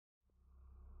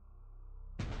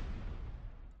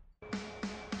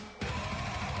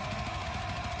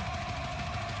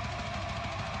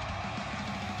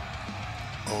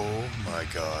Oh my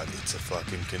god, it's a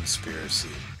fucking conspiracy.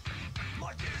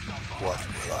 What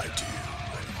will I do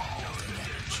when all the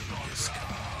energy is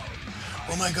gone?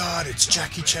 Oh my god, it's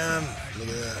Jackie Chan. Look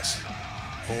at this.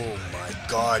 Oh my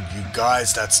god, you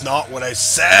guys, that's not what I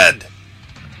said!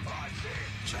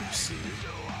 JC,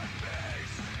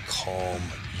 calm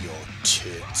your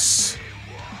tits.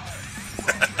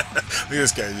 Look at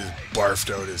this guy just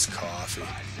barfed out his coffee.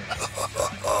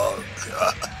 Oh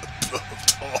god.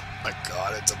 Oh my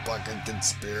god, it's a fucking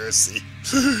conspiracy.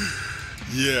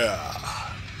 Yeah.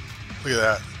 Look at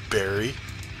that. Barry.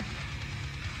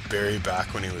 Barry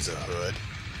back when he was a hood.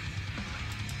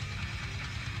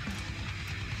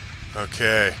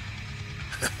 Okay.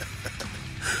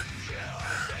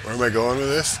 Where am I going with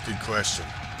this? Good question.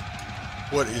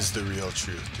 What is the real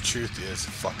truth? The truth is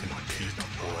fucking peak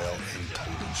oil and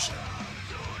pollution.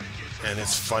 And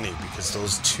it's funny because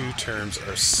those two terms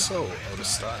are so out of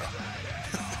style.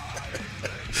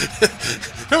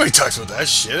 Nobody talks about that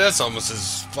shit. That's almost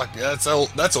as fuck. That's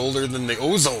older than the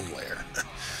ozone layer.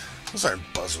 Those aren't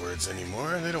buzzwords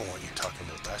anymore. They don't want you talking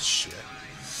about that shit.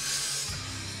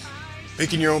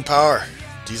 Making your own power.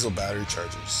 Diesel battery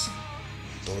chargers.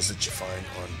 Those that you find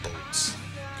on boats.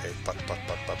 Okay,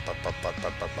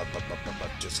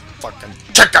 just fucking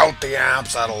check out the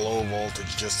amps at a low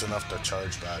voltage, just enough to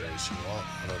charge batteries. You want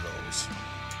one of those.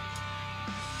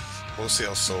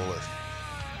 Wholesale solar.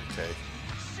 Okay,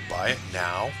 buy it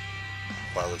now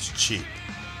while it's cheap,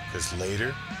 because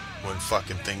later, when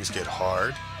fucking things get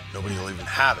hard, nobody will even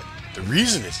have it. The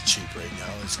reason it's cheap right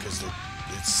now is because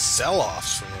it's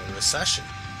sell-offs from a recession.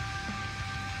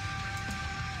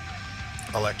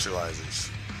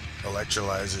 Electrolyzers.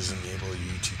 Electrolyzers enable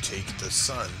you to take the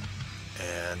sun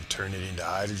and turn it into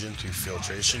hydrogen through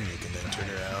filtration. You can then turn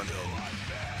around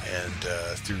and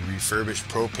through refurbished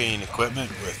propane equipment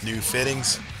with new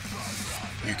fittings,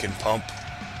 you can pump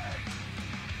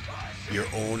your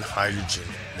own hydrogen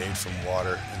made from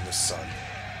water in the sun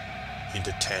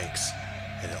into tanks,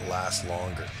 and it lasts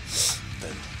longer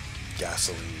than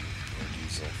gasoline or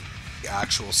diesel. The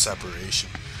actual separation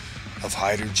of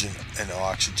hydrogen and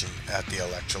oxygen at the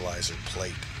electrolyzer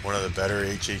plate. One of the better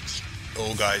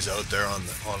HHO guys out there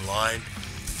online.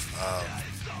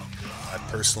 I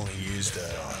personally used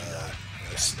a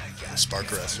spark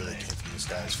arrestor that came from this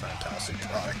guy's fantastic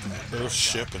product. Earth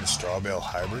Ship and straw bale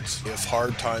hybrids. If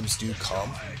hard times do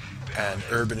come and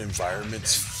urban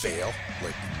environments fail,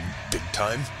 like big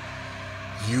time,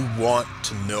 you want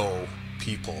to know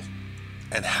people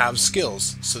and have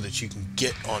skills so that you can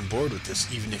get on board with this,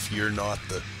 even if you're not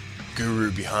the guru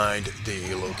behind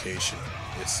the location.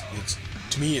 It's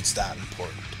to me, it's that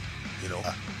important. You know,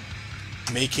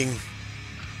 making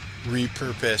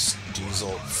repurposed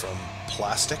diesel from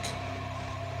plastic,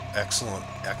 excellent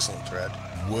thread,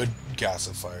 wood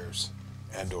gasifiers,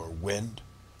 and or wind,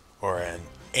 or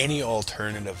any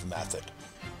alternative method.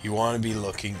 You want to be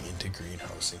looking into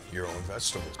greenhousing your own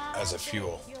vegetables as a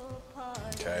fuel.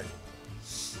 Okay.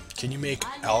 Can you make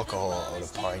alcohol out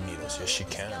of pine needles? Yes, you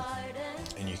can.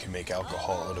 And you can make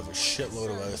alcohol out of a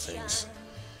shitload of other things.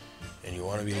 And you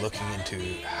want to be looking into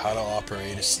how to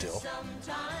operate a still,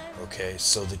 okay,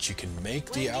 so that you can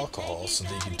make the alcohol, so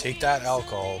that you can take that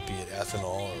alcohol, be it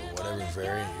ethanol or whatever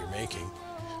variant you're making,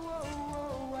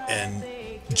 and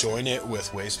join it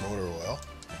with waste motor oil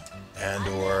and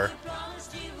or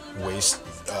waste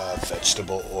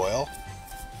vegetable oil,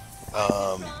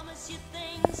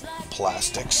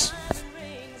 plastics.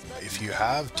 If you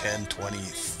have 10, 20,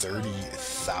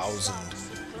 30,000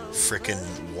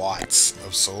 frickin' watts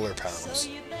of solar panels,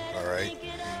 alright,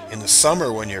 in the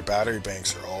summer when your battery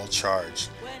banks are all charged,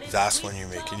 that's when you're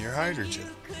making your hydrogen.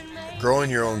 Growing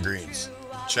your own greens.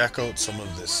 Check out some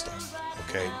of this stuff,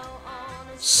 okay?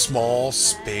 Small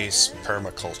space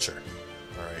permaculture,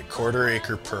 alright, quarter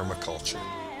acre permaculture.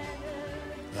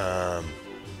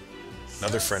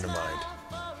 Another friend of mine,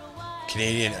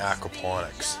 Canadian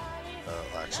aquaponics.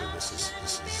 Actually, this is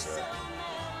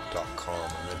 .com.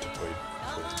 I meant to put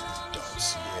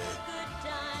 .ca.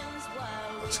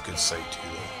 That's a good site too,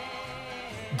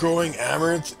 though. Growing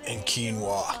amaranth and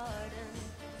quinoa.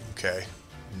 Okay,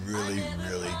 really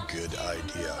good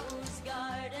idea.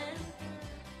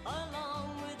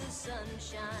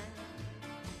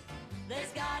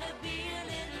 There's gotta be a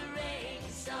little rain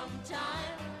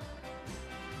sometime.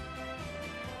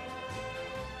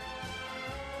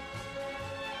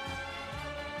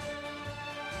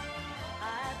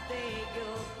 I beg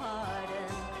your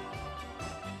pardon.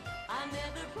 I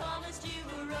never promised you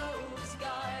a rose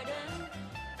garden.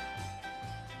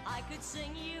 I could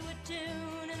sing you a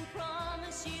tune and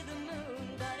promise you the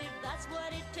moon, but if that's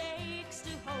what it takes to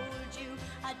hold you,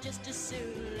 I'd just as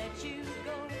soon let you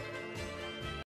go.